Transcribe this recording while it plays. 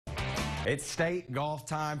It's state golf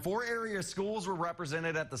time. 4 area schools were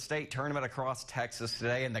represented at the state tournament across Texas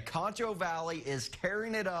today, and the Concho Valley is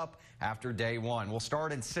tearing it up after day one. We'll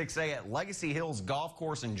start in 6A at Legacy Hills Golf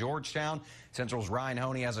Course in Georgetown. Central's Ryan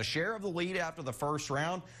Honea has a share of the lead after the first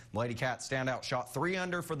round. Lady Cats standout shot 3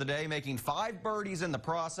 under for the day, making 5 birdies in the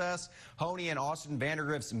process. Honea and Austin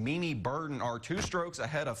Vandergrift's Mimi Burden are 2 strokes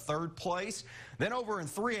ahead of 3rd place. Then over in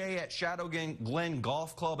 3A at Shadow Glen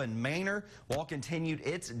Golf Club in Manor, while continued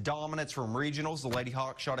its dominance from regionals, the Lady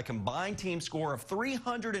Hawks shot a combined team score of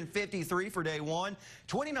 353 for day one,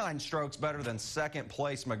 29 strokes better than 2nd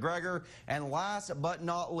place McGregor. And last but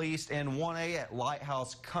not least, in 1A at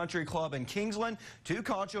Lighthouse Country Club in Kingsland, 2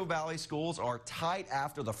 Concho Valley schools are tight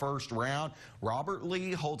after the first round. Robert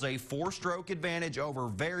Lee holds a 4-stroke advantage over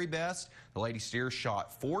Very Best. The Lady Steers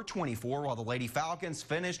shot 424, while the Lady Falcons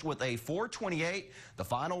finished with a 428. The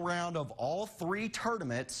final round of all 3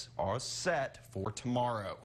 tournaments are set for tomorrow.